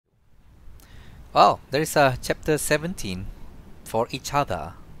Oh, there's a chapter 17 for each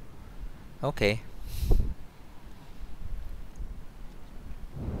other. Okay.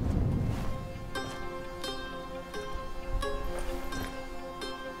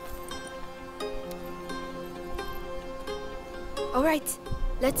 All right,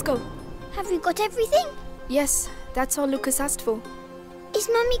 let's go. Have we got everything? Yes, that's all Lucas asked for. Is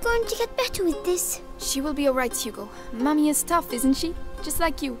Mummy going to get better with this? She will be all right, Hugo. Mummy is tough, isn't she? Just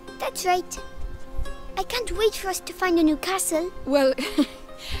like you. That's right. I can't wait for us to find a new castle. Well,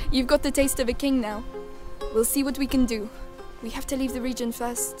 you've got the taste of a king now. We'll see what we can do. We have to leave the region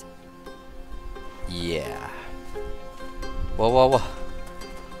first. Yeah. Whoa.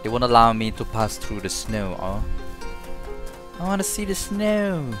 They won't allow me to pass through the snow, oh. I want to see the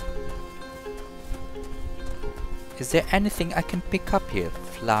snow. Is there anything I can pick up here?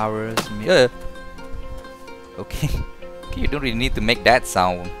 Flowers, okay. You don't really need to make that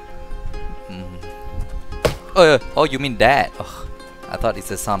sound. Oh, you mean that? Oh, I thought it's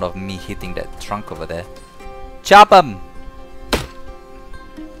the sound of me hitting that trunk over there. Chop 'em!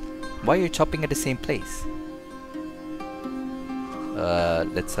 Why are you chopping at the same place?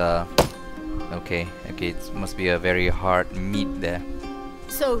 Let's okay, it must be a very hard meat there.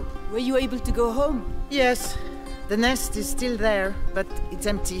 So, were you able to go home? Yes. The nest is still there, but it's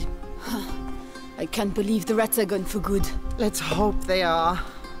empty. I can't believe the rats are gone for good. Let's hope they are.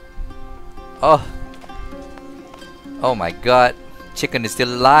 Oh my god. Chicken is still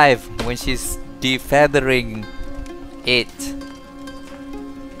alive when she's defeathering it.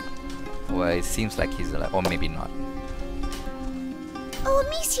 Well, it seems like he's alive, or maybe not. Oh,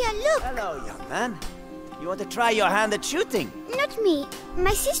 Amicia, look! Hello, young man. You want to try your hand at shooting? Not me.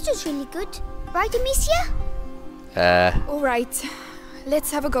 My sister's really good. Right, Amicia? All right,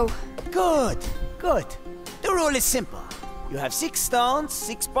 let's have a go. Good. The rule is simple. You have 6 stones,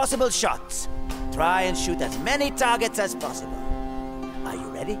 6 possible shots. Try and shoot as many targets as possible. Are you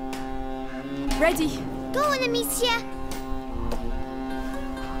ready? Ready. Go on, Amicia.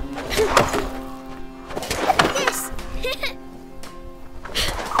 Yes.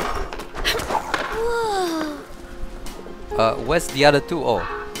 Whoa. Where's the other two? Oh.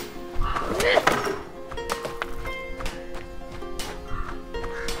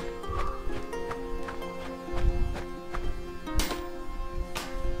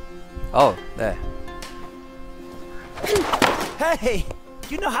 Oh, there. Hey,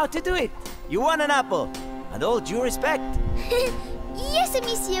 you know how to do it. You won an apple. And all due respect. Yes,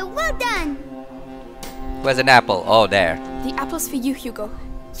 Amicia, well done. Where's an apple? Oh, there. The apple's for you, Hugo.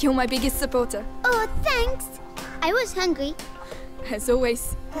 You're my biggest supporter. Oh, thanks. I was hungry. As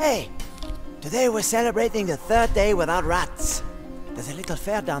always. Hey, today we're celebrating the 3rd day without rats. There's a little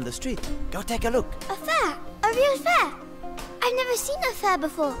fair down the street. Go take a look. A fair? A real fair? I've never seen a fair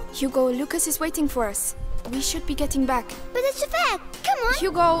before. Hugo, Lucas is waiting for us. We should be getting back. But it's a fair. Come on.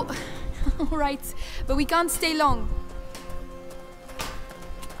 Hugo. All right, but we can't stay long.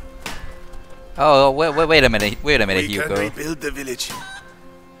 Oh, wait a minute, We Hugo. can rebuild the village,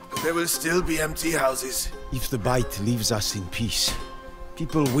 but there will still be empty houses. If the bite leaves us in peace,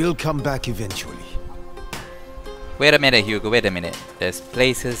 people will come back eventually. Wait a minute, Hugo, wait a minute. There's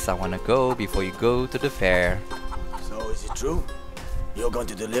places I want to go before you go to the fair. So is it true? You're going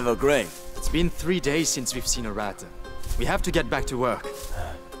to deliver grain? It's been 3 days since we've seen a rat. We have to get back to work.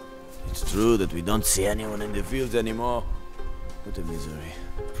 It's true that we don't see anyone in the fields anymore. What a misery.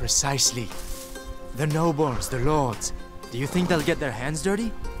 Precisely. The nobles, the lords. Do you think they'll get their hands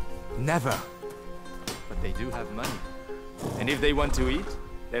dirty? Never. But they do have money. And if they want to eat,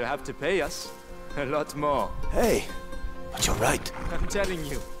 they'll have to pay us a lot more. Hey, but you're right. I'm telling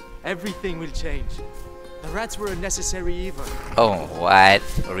you, everything will change. The rats were a necessary evil. Oh, what?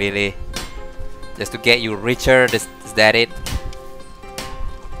 Really? Just to get you richer? Is that it?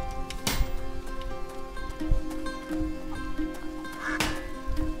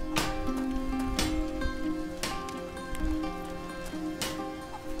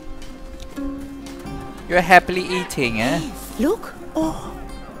 You're happily eating, eh? Look. Oh,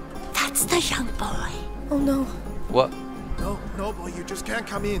 that's the young boy. Oh no. What? No, boy, you just can't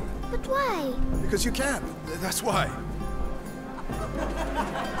come in. But why? Because you can't. That's why.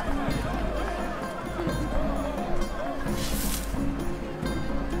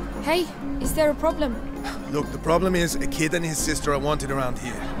 Hey, is there a problem? Look, the problem is a kid and his sister are wanted around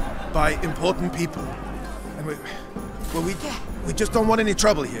here by important people. And we just don't want any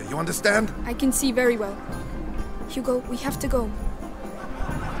trouble here, you understand? I can see very well. Hugo, we have to go.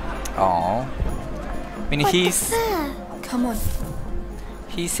 Oh. I mean, Come on.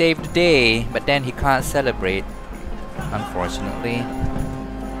 he saved the day, but then he can't celebrate, unfortunately.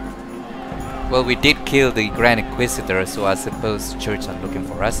 Well, we did kill the Grand Inquisitor, so I suppose the church are looking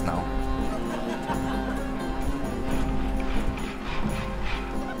for us now.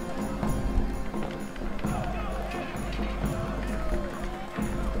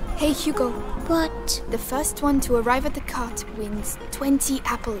 Hey Hugo, What? the first one to arrive at the cart wins 20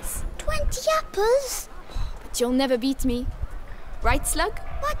 apples. 20 apples? But you'll never beat me. Right, Slug?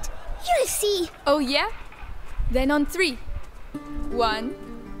 What? You'll see. Oh yeah? Then on 3. 1,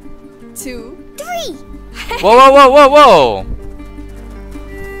 2. 3. Whoa, whoa, whoa, whoa, whoa!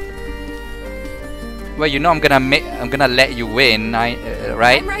 Well, you know I'm gonna let you win, right?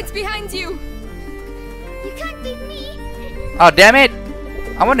 I'm right behind you. You can't beat me. Oh, damn it!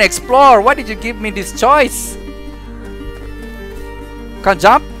 I want to explore. Why did you give me this choice? Can't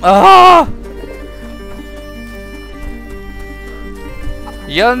jump? Oh!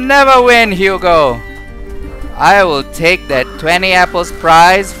 You'll never win, Hugo. I will take that 20 apples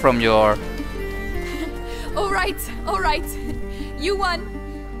prize from your... All right. You won.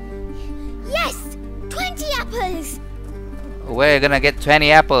 Yes! 20 apples! We're gonna get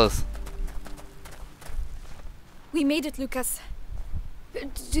 20 apples. We made it, Lucas.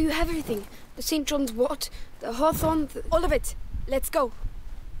 Do you have everything? The St. John's wort, the hawthorn, All of it. Let's go.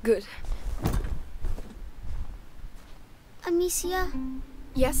 Good. Amicia,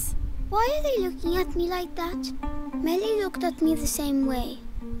 Yes? why are they looking at me like that? Melly looked at me the same way.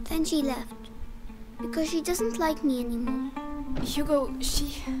 Then she left. Because she doesn't like me anymore. Hugo,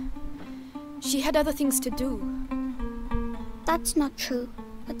 she had other things to do. That's not true.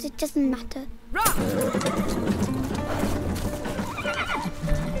 But it doesn't matter.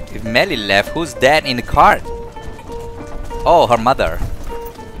 If Melly left, who's that in the cart? Oh, her mother.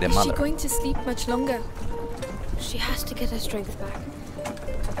 The Is she mother. going to sleep much longer? She has to get her strength back.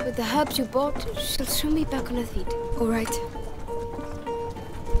 With the herbs you bought, she'll soon be back on her feet. All right.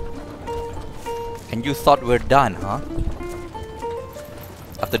 And you thought we're done, huh?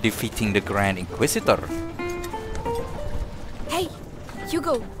 After defeating the Grand Inquisitor. Hey,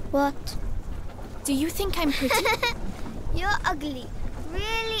 Hugo, What? do you think I'm pretty? You're ugly.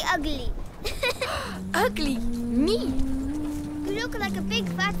 Really ugly. Ugly? Me? You look like a big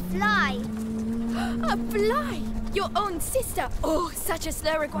fat fly. A fly? Your own sister? Oh, such a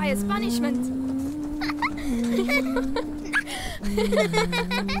slur requires punishment.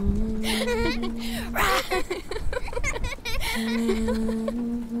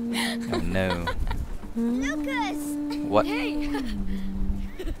 Oh no. Lucas! What? Hey! Help!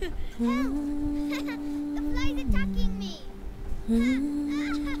 The fly's attacking me.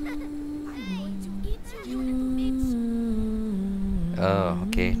 Oh,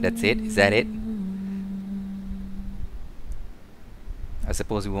 okay. That's it? Is that it? I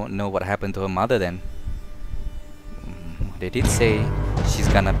suppose we won't know what happened to her mother then. They did say she's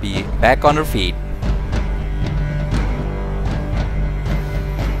gonna be back on her feet.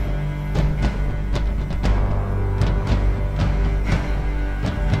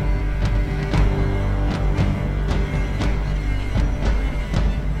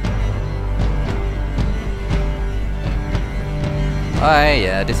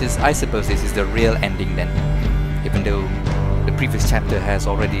 Yeah, I suppose this is the real ending then. Even though the previous chapter has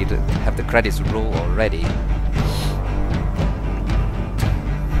already have the credits roll already.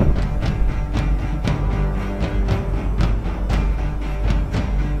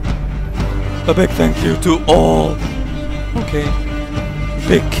 A big thank you to all. Okay.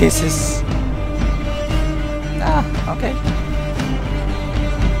 Big kisses. Okay.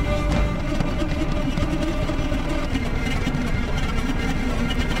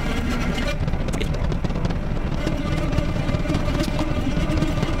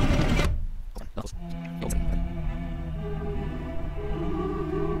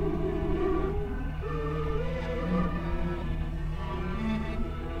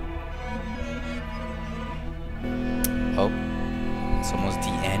 Oh, it's almost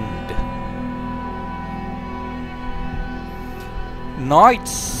the end.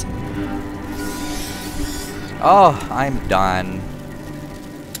 Nights. Oh, I'm done.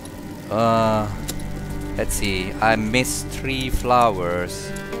 Let's see. I missed 3 flowers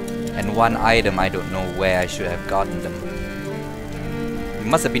and 1 item. I don't know where I should have gotten them. It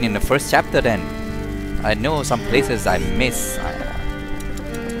must have been in the first chapter then. I know some places I miss.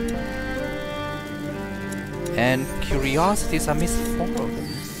 And curiosities, I missed 4 of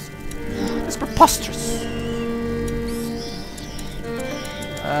them. It's preposterous.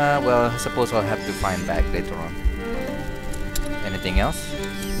 Well, I suppose I'll have to find back later on. Anything else?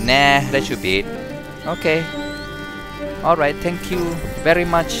 Nah, that should be it. Okay. Alright, thank you very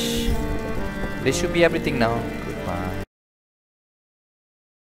much. This should be everything now. Goodbye.